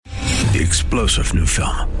The explosive new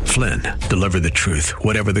film, Flynn, deliver the truth,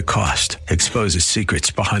 whatever the cost, exposes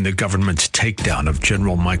secrets behind the government's takedown of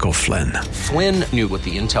General Michael Flynn. Flynn knew what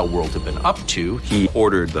the intel world had been up to. He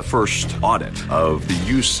ordered the first audit of the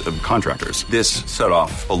use of contractors. This set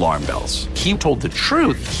off alarm bells. He told the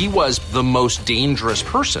truth. He was the most dangerous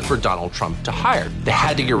person for Donald Trump to hire. They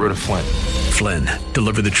had to get rid of Flynn. Flynn,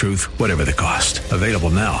 deliver the truth, whatever the cost. Available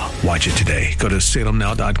now. Watch it today. Go to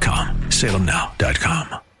salemnow.com.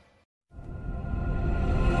 salemnow.com.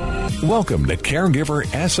 Welcome to Caregiver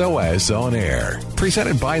SOS On Air,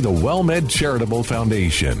 presented by the WellMed Charitable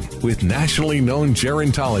Foundation, with nationally known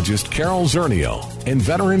gerontologist Carol Zernial and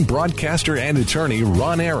veteran broadcaster and attorney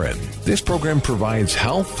Ron Aaron. This program provides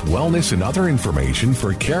health, wellness, and other information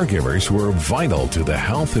for caregivers who are vital to the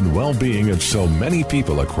health and well-being of so many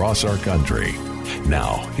people across our country.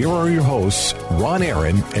 Now, here are your hosts, Ron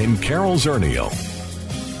Aaron and Carol Zernial.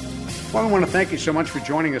 Well, I want to thank you so much for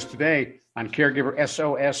joining us today on Caregiver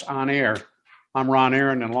SOS On Air. I'm Ron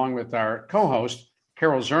Aaron, and along with our co-host,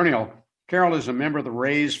 Carol Zernial. Carol is a member of the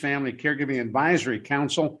Raise Family Caregiving Advisory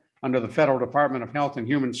Council under the Federal Department of Health and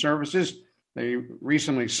Human Services. They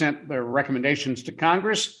recently sent their recommendations to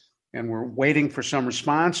Congress, and we're waiting for some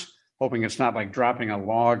response, hoping it's not like dropping a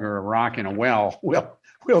log or a rock in a well.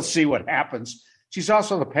 We'll see what happens. She's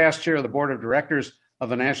also the past chair of the Board of Directors of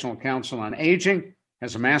the National Council on Aging,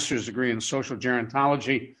 has a master's degree in social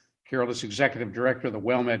gerontology. Carol is executive director of the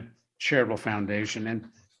WellMed Charitable Foundation. And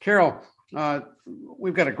Carol,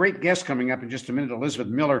 we've got a great guest coming up in just a minute, Elizabeth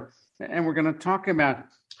Miller, and we're going to talk about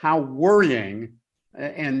how worrying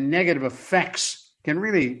and negative effects can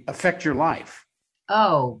really affect your life.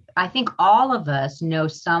 Oh, I think all of us know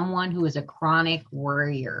someone who is a chronic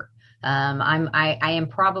worrier. I am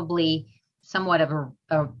probably somewhat of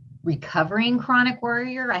a recovering chronic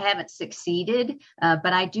worrier. I haven't succeeded,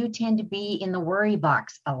 but I do tend to be in the worry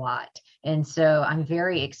box a lot. And so I'm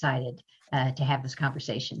very excited to have this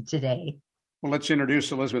conversation today. Well, let's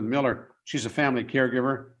introduce Elizabeth Miller. She's a family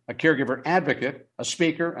caregiver, a caregiver advocate, a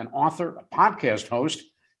speaker, an author, a podcast host,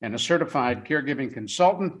 and a certified caregiving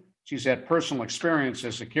consultant. She's had personal experience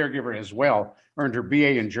as a caregiver as well, earned her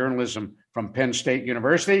BA in journalism from Penn State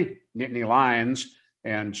University, Nittany Lions,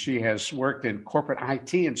 and she has worked in corporate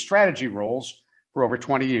IT and strategy roles for over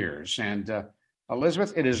 20 years. And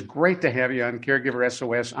Elizabeth, it is great to have you on Caregiver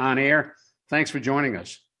SOS On Air. Thanks for joining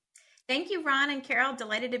us. Thank you, Ron and Carol.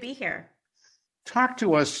 Delighted to be here. Talk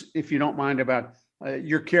to us, if you don't mind, about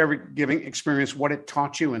your caregiving experience, what it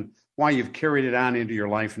taught you, and why you've carried it on into your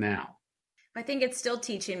life now. I think it's still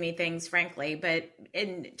teaching me things, frankly. But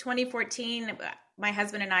in 2014, my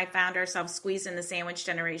husband and I found ourselves squeezed in the sandwich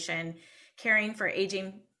generation, caring for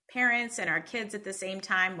aging parents and our kids at the same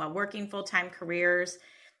time while working full-time careers.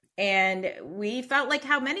 And we felt like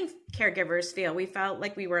how many caregivers feel. We felt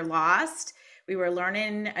like we were lost. We were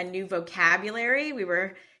learning a new vocabulary. We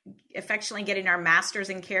were affectionately getting our masters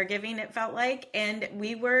in caregiving, it felt like. And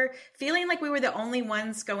we were feeling like we were the only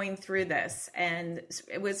ones going through this. And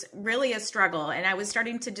it was really a struggle. And I was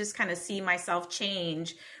starting to just kind of see myself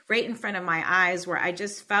change right in front of my eyes, where I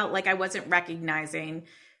just felt like I wasn't recognizing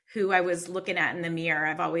who I was looking at in the mirror.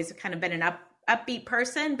 I've always kind of been an upbeat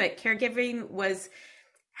person, but caregiving was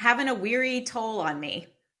having a weary toll on me.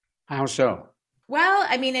 How so? Well,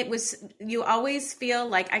 I mean, you always feel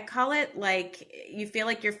like, I call it like, you feel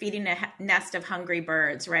like you're feeding a nest of hungry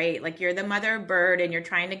birds, right? Like you're the mother bird and you're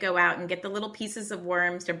trying to go out and get the little pieces of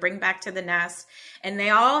worms to bring back to the nest. And they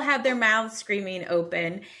all have their mouths screaming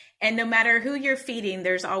open. And no matter who you're feeding,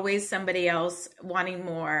 there's always somebody else wanting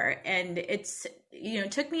more. And it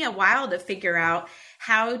took me a while to figure out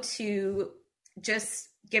how to just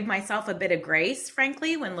give myself a bit of grace,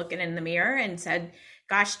 frankly, when looking in the mirror, and said,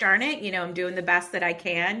 gosh darn it, I'm doing the best that I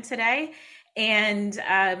can today. And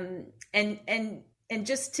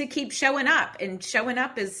just to keep showing up, and showing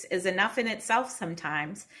up is enough in itself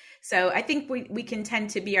sometimes. So I think we can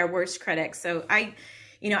tend to be our worst critics. So I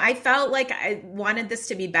felt like I wanted this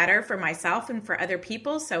to be better for myself and for other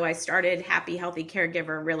people. So I started Happy Healthy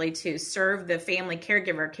Caregiver, really to serve the family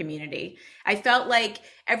caregiver community. I felt like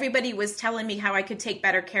everybody was telling me how I could take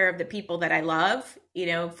better care of the people that I love,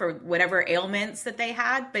 for whatever ailments that they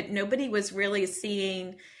had, but nobody was really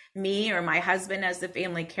seeing me or my husband as the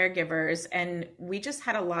family caregivers. And we just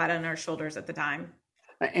had a lot on our shoulders at the time.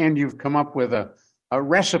 And you've come up with a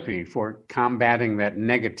recipe for combating that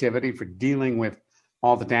negativity, for dealing with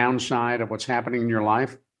all the downside of what's happening in your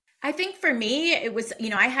life? I think for me, it was,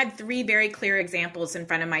 I had three very clear examples in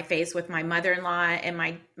front of my face with my mother-in-law, and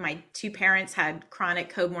my two parents had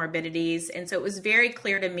chronic comorbidities. And so it was very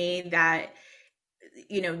clear to me that,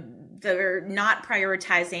 they're not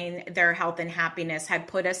prioritizing their health and happiness had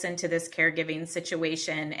put us into this caregiving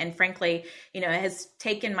situation. And frankly, it has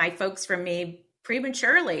taken my folks from me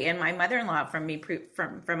prematurely and my mother-in-law from me,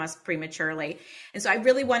 from us prematurely. And so I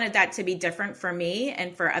really wanted that to be different for me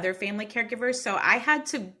and for other family caregivers. So I had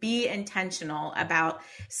to be intentional about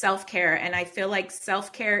self-care. And I feel like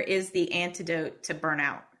self-care is the antidote to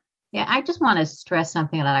burnout. Yeah, I just want to stress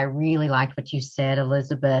something that I really liked what you said,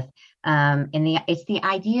 Elizabeth. It's the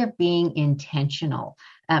idea of being intentional.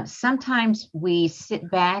 Sometimes we sit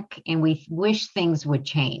back and we wish things would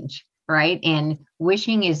change, right? And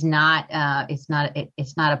wishing is not it's not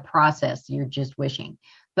a process. You're just wishing,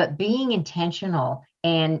 but being intentional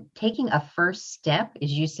and taking a first step,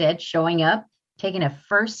 as you said, showing up, taking a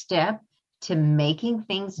first step to making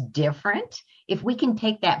things different. If we can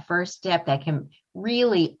take that first step, that can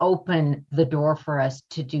really open the door for us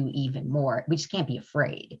to do even more. We just can't be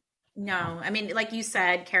afraid. No, I mean, like you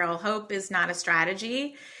said, Carol, hope is not a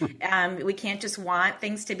strategy. We can't just want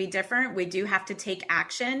things to be different. We do have to take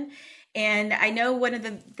action. And I know one of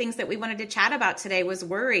the things that we wanted to chat about today was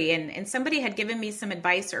worry. And somebody had given me some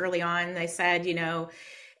advice early on. They said,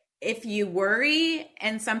 if you worry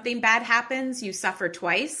and something bad happens, you suffer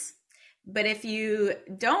twice. But if you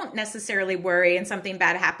don't necessarily worry and something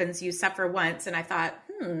bad happens, you suffer once. And I thought,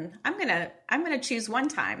 I'm gonna choose one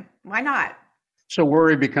time. Why not? So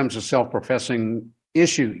worry becomes a self-professing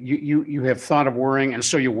issue. You have thought of worrying, and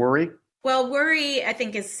so you worry? Well, worry, I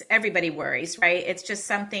think, is everybody worries, right? It's just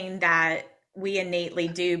something that we innately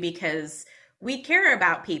do because we care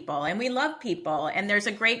about people and we love people. And there's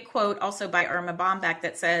a great quote also by Irma Bombeck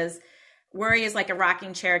that says, worry is like a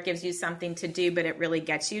rocking chair. It gives you something to do, but it really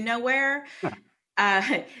gets you nowhere.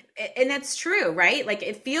 And that's true, right? Like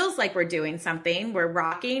it feels like we're doing something. We're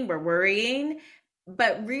rocking, we're worrying.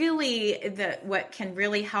 But really, what can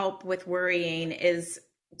really help with worrying is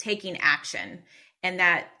taking action. And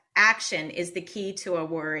that action is the key to a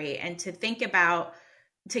worry. And to think about,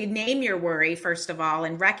 to name your worry, first of all,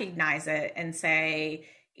 and recognize it and say,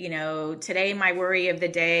 today my worry of the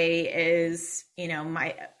day is,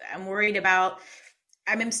 I'm worried about,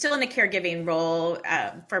 I'm still in a caregiving role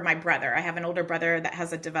for my brother. I have an older brother that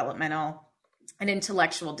has an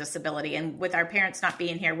intellectual disability. And with our parents not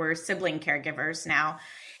being here, we're sibling caregivers now.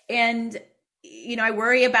 And, I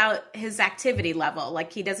worry about his activity level,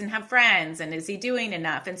 like he doesn't have friends and is he doing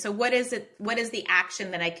enough? And so what is the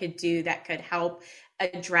action that I could do that could help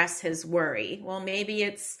address his worry? Well, maybe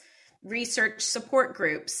it's research support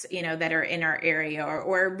groups, that are in our area,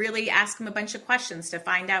 or really ask him a bunch of questions to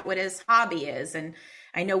find out what his hobby is. And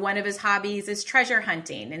I know one of his hobbies is treasure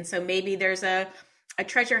hunting. And so maybe there's a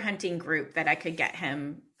treasure hunting group that I could get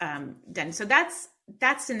him done. So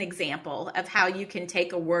that's an example of how you can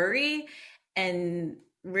take a worry and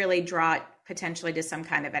really draw it potentially to some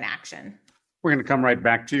kind of an action. We're going to come right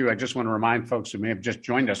back to you. I just want to remind folks who may have just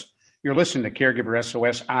joined us, you're listening to Caregiver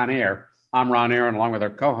SOS On Air. I'm Ron Aaron, along with our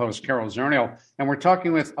co-host, Carol Zernial, and we're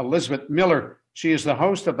talking with Elizabeth Miller. She is the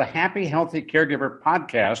host of the Happy Healthy Caregiver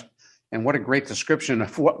podcast, and what a great description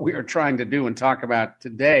of what we are trying to do and talk about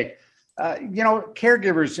today.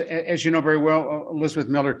 Caregivers, as you know very well, Elizabeth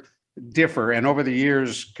Miller, differ, and over the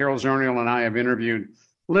years, Carol Zernial and I have interviewed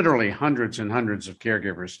literally hundreds and hundreds of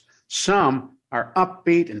caregivers. Some are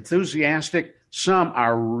upbeat, enthusiastic. Some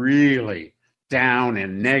are really down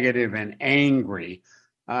and negative and angry.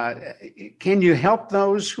 Can you help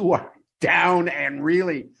those who are down and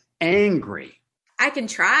really angry? I can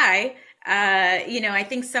try. I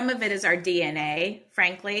think some of it is our DNA,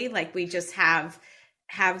 frankly. Like we just have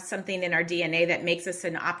something in our DNA that makes us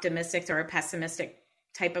an optimistic or a pessimistic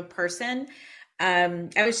type of person.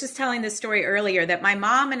 I was just telling this story earlier that my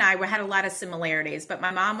mom and I had a lot of similarities, but my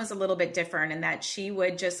mom was a little bit different in that she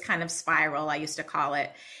would just kind of spiral, I used to call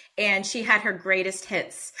it. And she had her greatest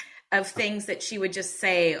hits of things that she would just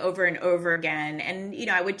say over and over again. And,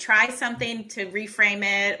 I would try something to reframe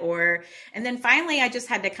it and then finally I just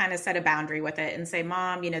had to kind of set a boundary with it and say,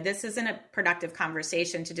 Mom, this isn't a productive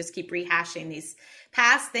conversation to just keep rehashing these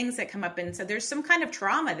past things that come up. And so there's some kind of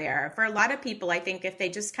trauma there for a lot of people. I think if they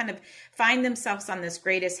just kind of find themselves on this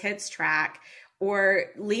greatest hits track or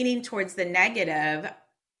leaning towards the negative,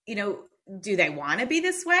 do they want to be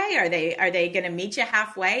this way? Are they going to meet you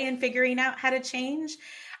halfway in figuring out how to change?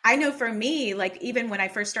 I know for me, like even when I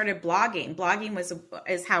first started blogging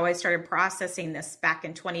is how I started processing this back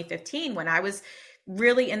in 2015 when I was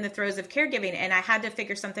really in the throes of caregiving and I had to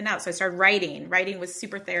figure something out. So I started writing. Writing was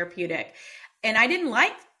super therapeutic. And I didn't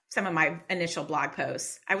like some of my initial blog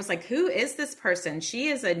posts. I was like, who is this person? She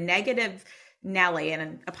is a negative Nelly.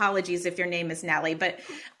 And apologies if your name is Nelly, but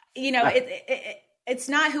it's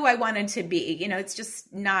not who I wanted to be. It's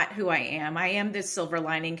just not who I am. I am this silver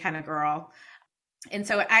lining kind of girl. And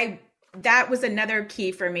so that was another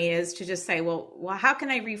key for me, is to just say, well, how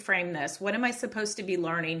can I reframe this? What am I supposed to be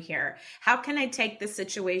learning here? How can I take this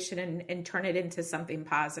situation and turn it into something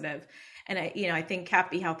positive? And I think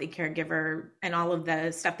Happy Healthy Caregiver and all of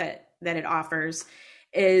the stuff that it offers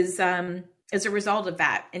is a result of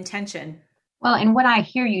that intention. Well, and what I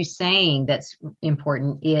hear you saying that's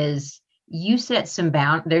important is you set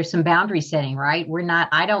there's some boundary setting, right?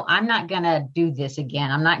 I'm not going to do this again.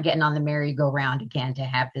 I'm not getting on the merry-go-round again to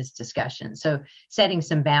have this discussion. So setting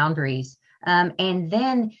some boundaries. And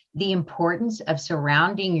then the importance of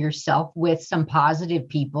surrounding yourself with some positive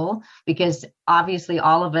people, because obviously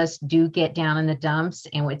all of us do get down in the dumps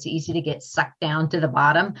and it's easy to get sucked down to the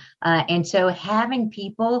bottom. And so having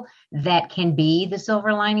people that can be the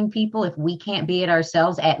silver lining people, if we can't be it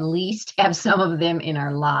ourselves, at least have some of them in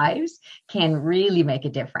our lives, can really make a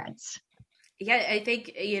difference. Yeah, I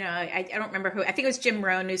think, I don't remember who, I think it was Jim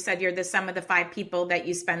Rohn who said you're the sum of the 5 people that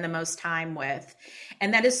you spend the most time with.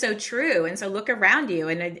 And that is so true. And so look around you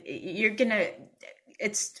and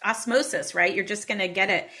it's osmosis, right? You're just going to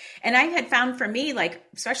get it. And I had found for me, like,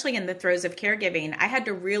 especially in the throes of caregiving, I had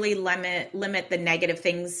to really limit the negative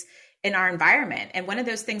things in our environment. And one of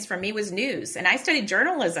those things for me was news. And I studied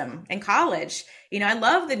journalism in college. I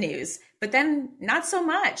love the news, but then not so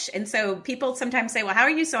much. And so people sometimes say, well, how are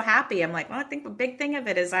you so happy? I'm like, well, I think the big thing of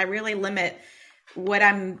it is I really limit what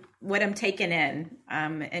I'm taking in,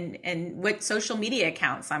 and what social media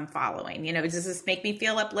accounts I'm following. Does this make me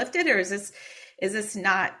feel uplifted, or is this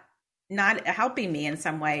not helping me in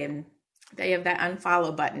some way? And they have that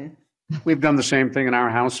unfollow button. We've done the same thing in our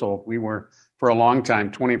household. We were, for a long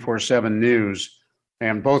time, 24/7 news.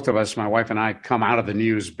 And both of us, my wife and I, come out of the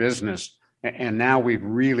news business. And now we've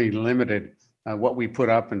really limited what we put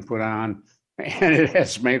up and put on. And it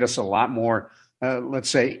has made us a lot more, let's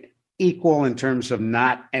say, equal in terms of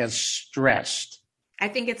not as stressed. I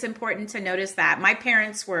think it's important to notice that. My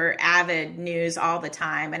parents were avid news all the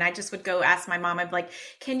time. And I just would go ask my mom, I'd be like,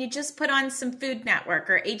 can you just put on some Food Network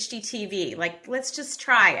or HGTV? Like, let's just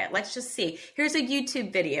try it. Let's just see. Here's a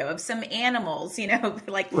YouTube video of some animals, right.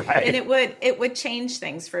 And it would change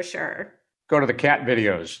things for sure. Go to the cat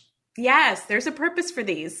videos. Yes, there's a purpose for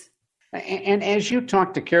these. And as you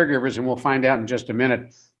talk to caregivers, and we'll find out in just a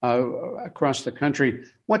minute, across the country,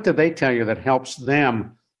 what do they tell you that helps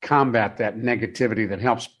them combat that negativity, that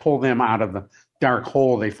helps pull them out of the dark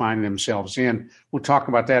hole they find themselves in? We'll talk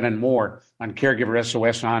about that and more on Caregiver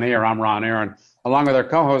SOS On Air. I'm Ron Aaron, along with our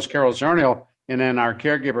co-host, Carol Zernial. And in our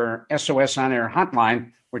Caregiver SOS On Air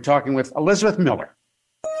hotline, we're talking with Elizabeth Miller.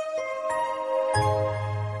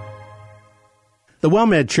 The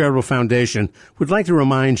WellMed Charitable Foundation would like to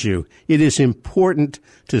remind you it is important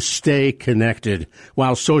to stay connected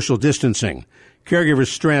while social distancing. Caregiver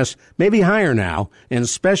stress may be higher now, and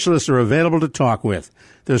specialists are available to talk with.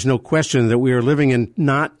 There's no question that we are living in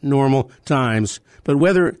not normal times, but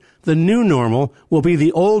whether the new normal will be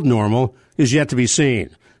the old normal is yet to be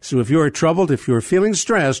seen. So if you are troubled, if you are feeling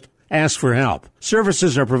stressed, ask for help.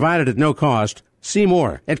 Services are provided at no cost. See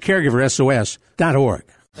more at caregiversos.org.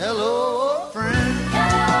 Hello, friend.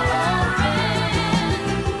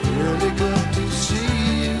 Really good to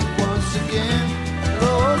see you once again.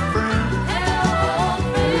 Hello, friend.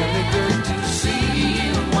 Really good to see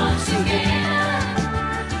you once again.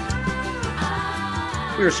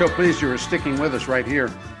 We are so pleased you are sticking with us right here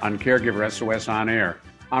on Caregiver SOS On Air.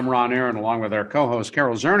 I'm Ron Aaron, along with our co-host,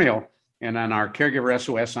 Carol Zernial. And on our Caregiver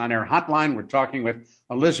SOS On Air hotline, we're talking with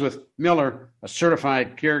Elizabeth Miller, a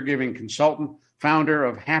certified caregiving consultant, founder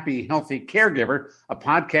of Happy Healthy Caregiver, a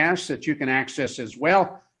podcast that you can access as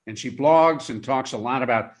well. And she blogs and talks a lot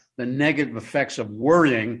about the negative effects of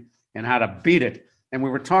worrying and how to beat it. And we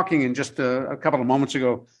were talking in just a couple of moments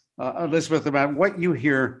ago, Elizabeth, about what you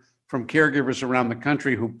hear from caregivers around the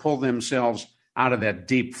country who pull themselves out of that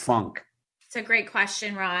deep funk. It's a great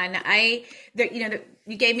question, Ron.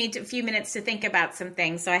 You gave me a few minutes to think about some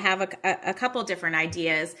things, so I have a couple different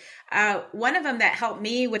ideas. One of them that helped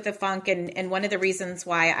me with the funk, and one of the reasons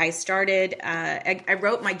why I started, I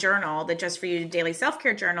wrote my journal, the Just For You Daily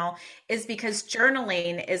Self-Care Journal, is because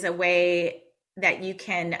journaling is a way that you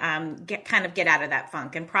can get out of that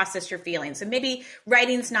funk and process your feelings. So maybe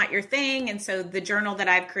writing's not your thing, and so the journal that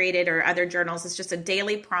I've created or other journals is just a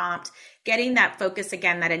daily prompt, getting that focus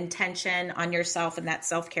again, that intention on yourself and that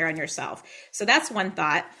self-care on yourself. So that's one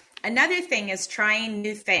thought. Another thing is trying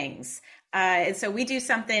new things. And so we do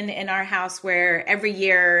something in our house where every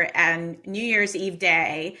year, and New Year's Eve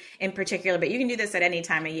day in particular, but you can do this at any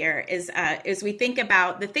time of year, is we think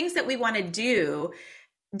about the things that we want to do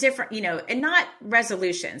different, and not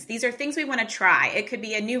resolutions. These are things we want to try. It could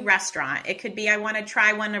be a new restaurant. It could be, I want to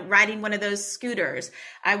try riding one of those scooters.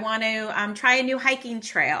 I want to try a new hiking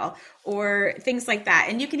trail or things like that.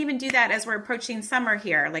 And you can even do that as we're approaching summer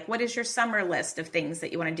here. Like, what is your summer list of things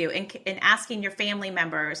that you want to do? And asking your family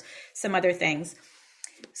members some other things.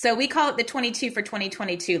 So we call it the 22 for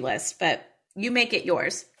 2022 list, but you make it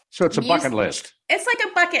yours. So it's a bucket list. It's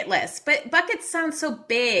like a bucket list, but buckets sound so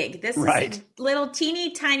big. This is little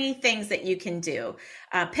teeny tiny things that you can do.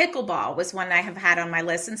 Pickleball was one I have had on my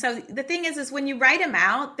list. And so the thing is when you write them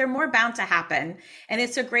out, they're more bound to happen. And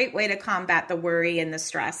it's a great way to combat the worry and the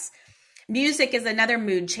stress. Music is another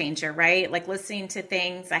mood changer, right? Like listening to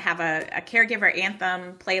things. I have a caregiver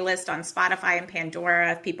anthem playlist on Spotify and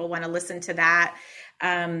Pandora if people want to listen to that.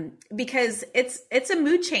 Because it's a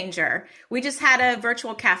mood changer. We just had a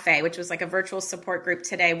virtual cafe, which was like a virtual support group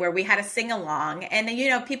today where we had a sing along and,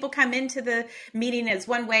 people come into the meeting as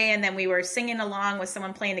one way and then we were singing along with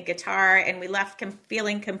someone playing the guitar and we left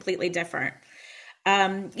feeling completely different.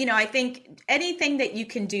 I think anything that you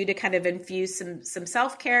can do to kind of infuse some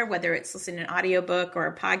self-care, whether it's listening to an audiobook or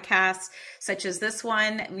a podcast such as this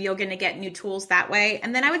one, you're going to get new tools that way.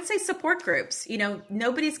 And then I would say support groups,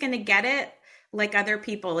 nobody's going to get it like other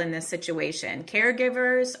people in this situation.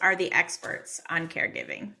 Caregivers are the experts on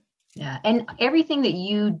caregiving. Yeah. And everything that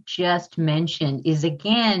you just mentioned is,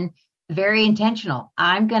 again, very intentional.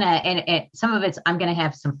 And some of it's, I'm going to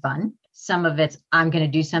have some fun. Some of it's, I'm going to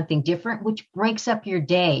do something different, which breaks up your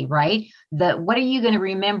day, right? What are you going to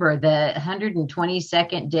remember? The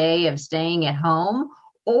 122nd day of staying at home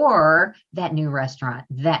or that new restaurant,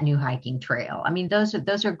 that new hiking trail? I mean, those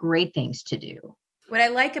are great things to do. What I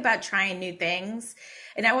like about trying new things,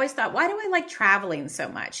 and I always thought, why do I like traveling so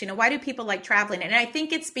much? Why do people like traveling? And I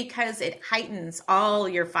think it's because it heightens all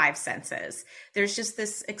your five senses. There's just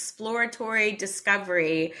this exploratory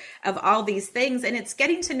discovery of all these things, and it's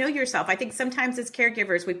getting to know yourself. I think sometimes as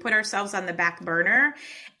caregivers, we put ourselves on the back burner,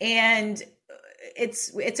 and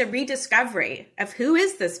it's a rediscovery of who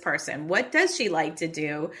is this person? What does she like to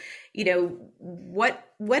do? What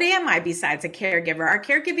am I besides a caregiver? Our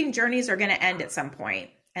caregiving journeys are going to end at some point.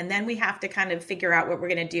 And then we have to kind of figure out what we're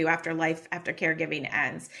going to do after caregiving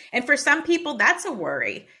ends. And for some people, that's a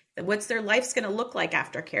worry. What's their life's going to look like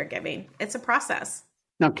after caregiving? It's a process.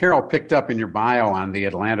 Now, Carol picked up in your bio on the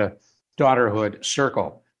Atlanta Daughterhood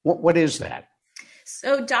Circle. What is that?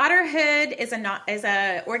 So Daughterhood is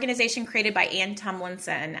a organization created by Ann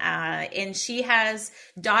Tumlinson, and she has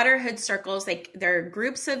Daughterhood circles. They're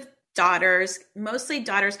groups of daughters, mostly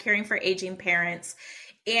daughters caring for aging parents.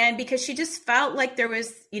 And because she just felt like there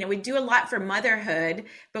was, we do a lot for motherhood,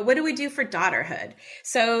 but what do we do for daughterhood?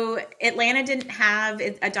 So Atlanta didn't have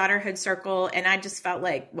a daughterhood circle. And I just felt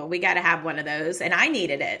like, well, we got to have one of those. And I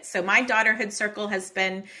needed it. So my daughterhood circle has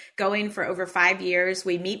been going for over 5 years.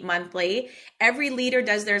 We meet monthly. Every leader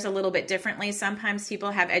does theirs a little bit differently. Sometimes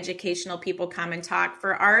people have educational people come and talk.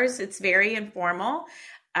 For ours, it's very informal.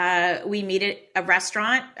 We meet at a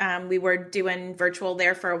restaurant. We were doing virtual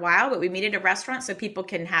there for a while, but we meet at a restaurant so people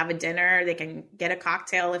can have a dinner. They can get a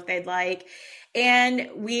cocktail if they'd like.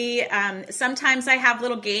 And we, sometimes I have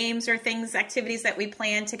little games or activities that we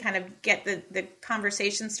plan to kind of get the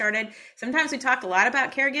conversation started. Sometimes we talk a lot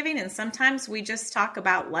about caregiving and sometimes we just talk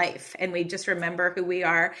about life and we just remember who we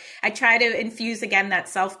are. I try to infuse again that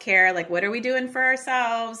self-care, like what are we doing for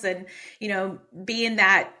ourselves and, being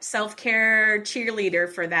that self-care cheerleader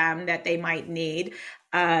for them that they might need.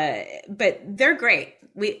 But they're great.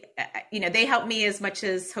 They help me as much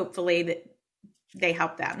as hopefully that they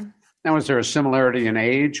help them. Now, is there a similarity in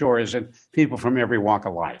age or is it people from every walk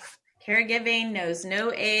of life? Caregiving knows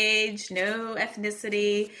no age, no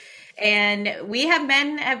ethnicity. And we have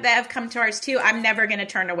men that have come to ours too. I'm never going to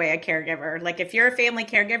turn away a caregiver. Like if you're a family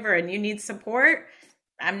caregiver and you need support,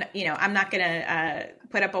 I'm not going to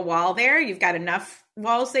put up a wall there. You've got enough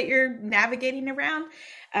walls that you're navigating around.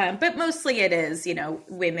 But mostly it is,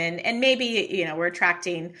 women and maybe, we're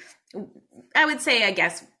attracting, I would say, I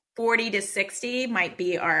guess 40 to 60 might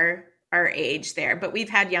be our age there, but we've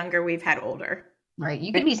had younger, we've had older. Right.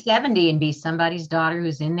 You could be 70 and be somebody's daughter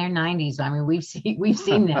who's in their 90s. I mean, we've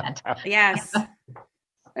seen that. Yes.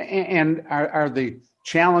 And are the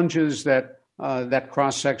challenges that that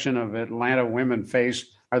cross-section of Atlanta women face,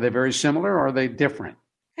 are they very similar or are they different?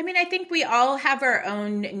 I mean, I think we all have our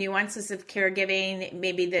own nuances of caregiving,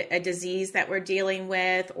 maybe a disease that we're dealing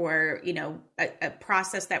with or, a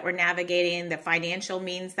process that we're navigating, the financial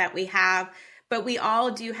means that we have. But we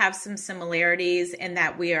all do have some similarities in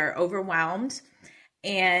that we are overwhelmed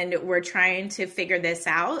and we're trying to figure this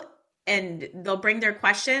out. and they'll bring their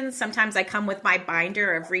questions. Sometimes I come with my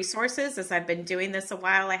binder of resources, as I've been doing this a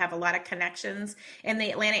while. I have a lot of connections in the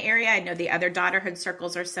Atlanta area. I know the other daughterhood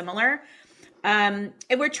circles are similar. And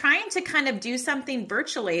we're trying to kind of do something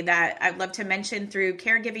virtually that I'd love to mention through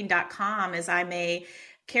caregiving.com, as I'm a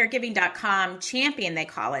caregiving.com champion, they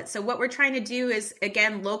call it. So what we're trying to do is,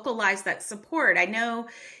 again, localize that support. I know,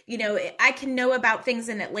 I can know about things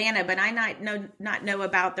in Atlanta, but I not know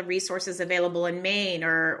about the resources available in Maine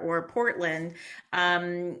or Portland,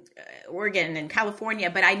 Oregon and California.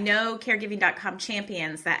 But I know caregiving.com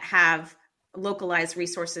champions that have localized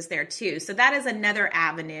resources there too. So that is another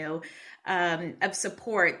avenue of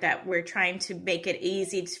support that we're trying to make it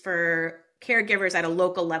easy for caregivers at a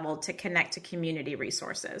local level to connect to community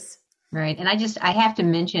resources. Right. And I have to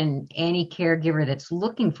mention any caregiver that's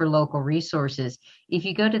looking for local resources. If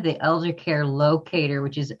you go to the Elder Care Locator,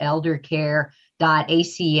 which is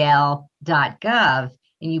eldercare.acl.gov,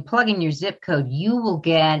 and you plug in your zip code, you will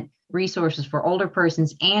get resources for older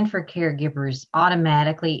persons and for caregivers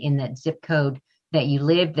automatically in that zip code that you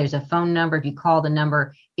live. There's a phone number. If you call the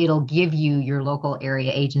number, it'll give you your local area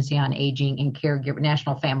agency on aging and caregiver,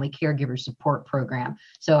 National Family Caregiver Support Program.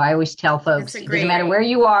 So I always tell folks, it doesn't matter where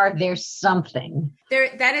you are, there's something.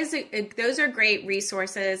 Those are great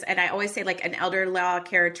resources. And I always say, like, an elder law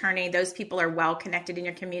care attorney, those people are well connected in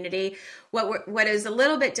your community. What is a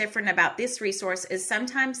little bit different about this resource is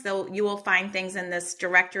sometimes you will find things in this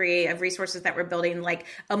directory of resources that we're building, like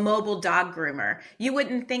a mobile dog groomer. You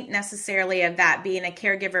wouldn't think necessarily of that being a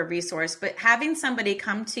caregiver resource, but having somebody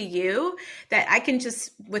come to you that I can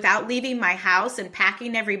just, without leaving my house and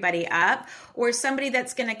packing everybody up, or somebody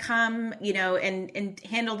that's going to come, and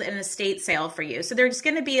handle an estate sale for you. So there's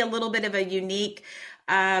going to be a little bit of a unique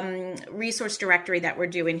resource directory that we're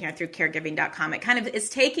doing here through caregiving.com. It kind of is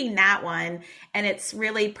taking that one and it's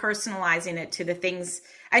really personalizing it to the things.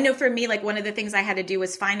 I know for me, like, one of the things I had to do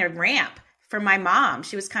was find a ramp for my mom.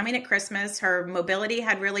 She was coming at Christmas. Her mobility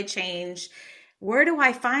had really changed. Where do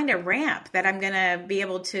I find a ramp that I'm going to be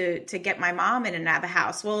able to get my mom in and out of the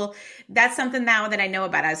house? Well, that's something now that I know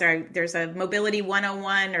about. There's a Mobility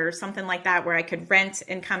 101 or something like that where I could rent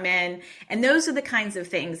and come in. And those are the kinds of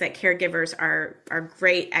things that caregivers are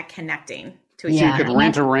great at connecting to each other. You could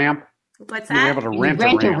rent a ramp? What's that? You're able to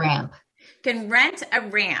rent a ramp. Can rent a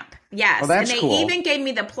ramp. Yes. Well, that's and they cool. even gave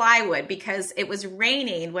me the plywood because it was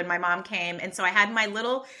raining when my mom came. And so I had my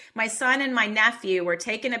son and my nephew were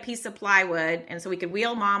taking a piece of plywood. And so we could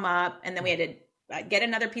wheel mom up, and then we had to get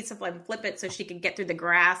another piece of plywood and flip it so she could get through the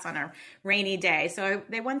grass on a rainy day. So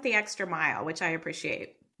they went the extra mile, which I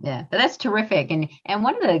appreciate. Yeah, but that's terrific. And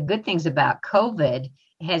one of the good things about COVID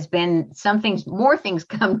has been more things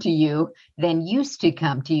come to you than used to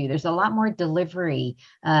come to you. There's a lot more delivery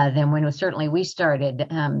than when we started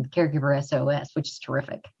Caregiver SOS, which is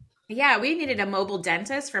terrific. Yeah, we needed a mobile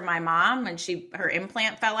dentist for my mom when her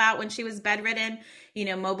implant fell out when she was bedridden.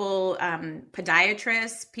 Mobile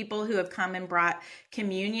podiatrists, people who have come and brought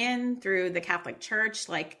communion through the Catholic Church,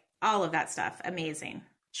 like all of that stuff. Amazing.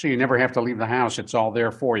 So you never have to leave the house. It's all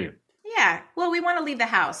there for you. Yeah. Well, we want to leave the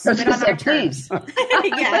house. But on our terms.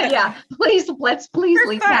 Yeah. Please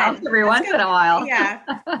leave the house every once in a while. Yeah.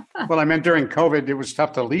 Well, I meant during COVID, it was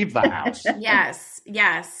tough to leave the house. Yes.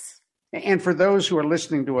 And for those who are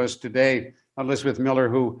listening to us today, Elizabeth Miller,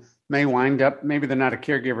 who may wind up, maybe they're not a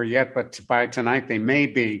caregiver yet, but by tonight they may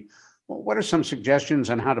be. What are some suggestions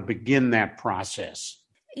on how to begin that process?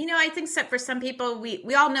 I think for some people,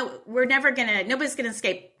 we all know nobody's going to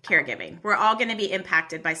escape caregiving. We're all going to be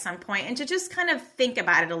impacted by some point, and to just kind of think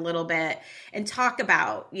about it a little bit and talk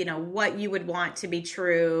about, what you would want to be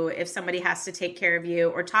true if somebody has to take care of you,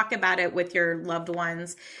 or talk about it with your loved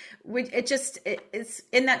ones. It's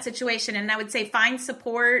in that situation. And I would say find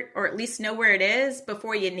support, or at least know where it is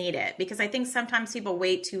before you need it. Because I think sometimes people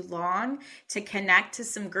wait too long to connect to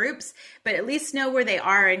some groups, but at least know where they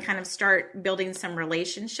are and kind of start building some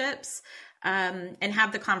relationships, and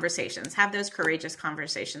have those courageous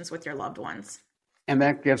conversations with your loved ones. And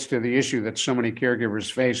that gets to the issue that so many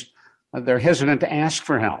caregivers face. They're hesitant to ask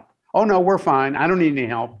for help. Oh, no, we're fine. I don't need any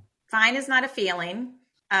help. Fine is not a feeling.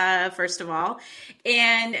 First of all.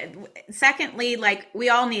 And secondly, we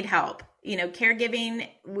all need help. Caregiving,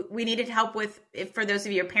 we needed help for those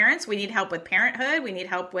of you parents, we need help with parenthood. We need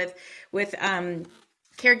help with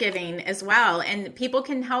caregiving as well. And people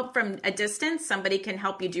can help from a distance. Somebody can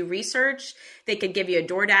help you do research. They could give you a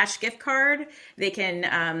DoorDash gift card. They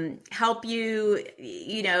can help you,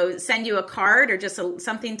 send you a card or just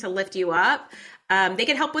something to lift you up. They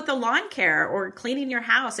can help with the lawn care or cleaning your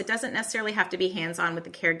house. It doesn't necessarily have to be hands-on with the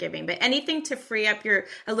caregiving, but anything to free up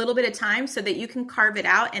a little bit of time so that you can carve it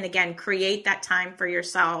out and, again, create that time for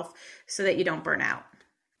yourself so that you don't burn out.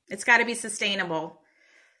 It's got to be sustainable.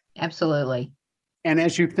 Absolutely. And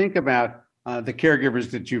as you think about the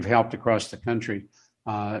caregivers that you've helped across the country,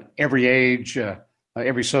 every age,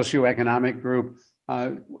 every socioeconomic group,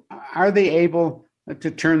 are they able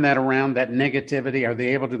to turn that around, that negativity? Are they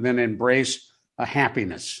able to then embrace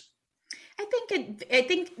happiness? I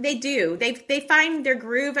think they do. They find their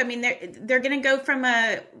groove. I mean, they're going to go from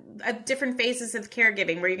a different phases of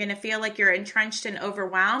caregiving where you're going to feel like you're entrenched and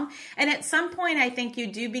overwhelmed. And at some point, I think you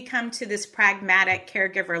do become to this pragmatic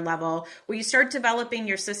caregiver level where you start developing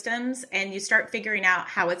your systems and you start figuring out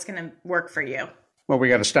how it's going to work for you. Well, we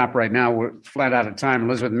got to stop right now. We're flat out of time.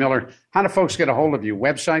 Elizabeth Miller, how do folks get a hold of you?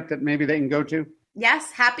 Website that maybe they can go to?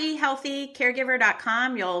 Yes,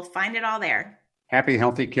 happyhealthycaregiver.com. You'll find it all there.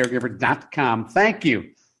 happyhealthycaregiver.com. Thank you.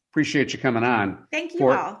 Appreciate you coming on. Thank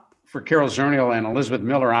you all. For Carol Zernial and Elizabeth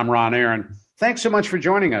Miller, I'm Ron Aaron. Thanks so much for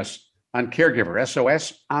joining us on Caregiver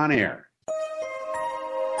SOS On Air.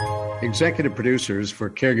 Executive producers for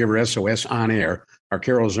Caregiver SOS On Air are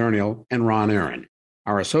Carol Zernial and Ron Aaron.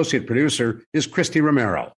 Our associate producer is Christy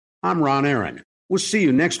Romero. I'm Ron Aaron. We'll see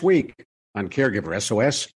you next week on Caregiver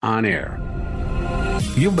SOS On Air.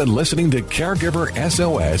 You've been listening to Caregiver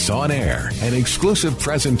SOS On Air, an exclusive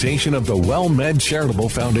presentation of the WellMed Charitable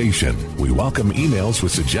Foundation. We welcome emails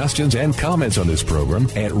with suggestions and comments on this program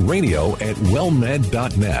at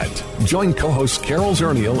radio@wellmed.net. Join co-hosts Carol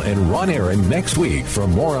Zernial and Ron Aaron next week for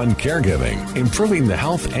more on caregiving, improving the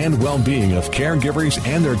health and well-being of caregivers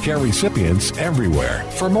and their care recipients everywhere.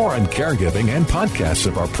 For more on caregiving and podcasts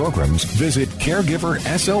of our programs, visit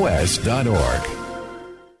caregiversos.org.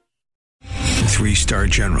 3-star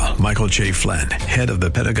General Michael J. Flynn, head of the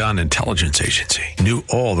Pentagon Intelligence Agency, knew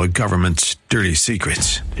all the government's dirty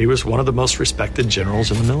secrets. He was one of the most respected generals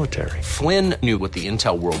in the military. Flynn knew what the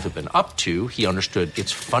intel world had been up to. He understood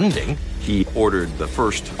its funding. He ordered the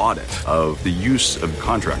first audit of the use of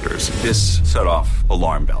contractors. This set off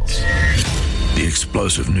alarm bells. The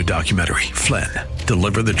explosive new documentary, Flynn,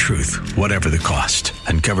 Deliver the Truth, Whatever the Cost,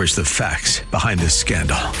 uncovers the facts behind this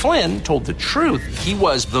scandal. Flynn told the truth. He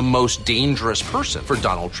was the most dangerous person for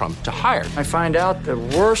Donald Trump to hire. I find out the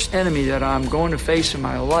worst enemy that I'm going to face in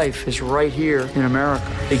my life is right here in America.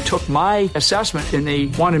 They took my assessment and they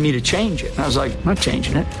wanted me to change it. And I was like, I'm not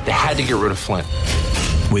changing it. They had to get rid of Flynn.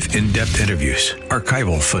 With in-depth interviews,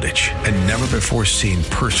 archival footage, and never-before-seen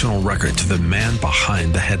personal records of the man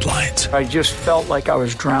behind the headlines. I just felt like I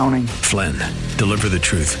was drowning. Flynn, Deliver the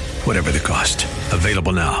Truth, Whatever the Cost.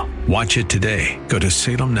 Available now. Watch it today. Go to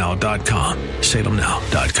salemnow.com.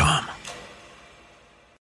 salemnow.com.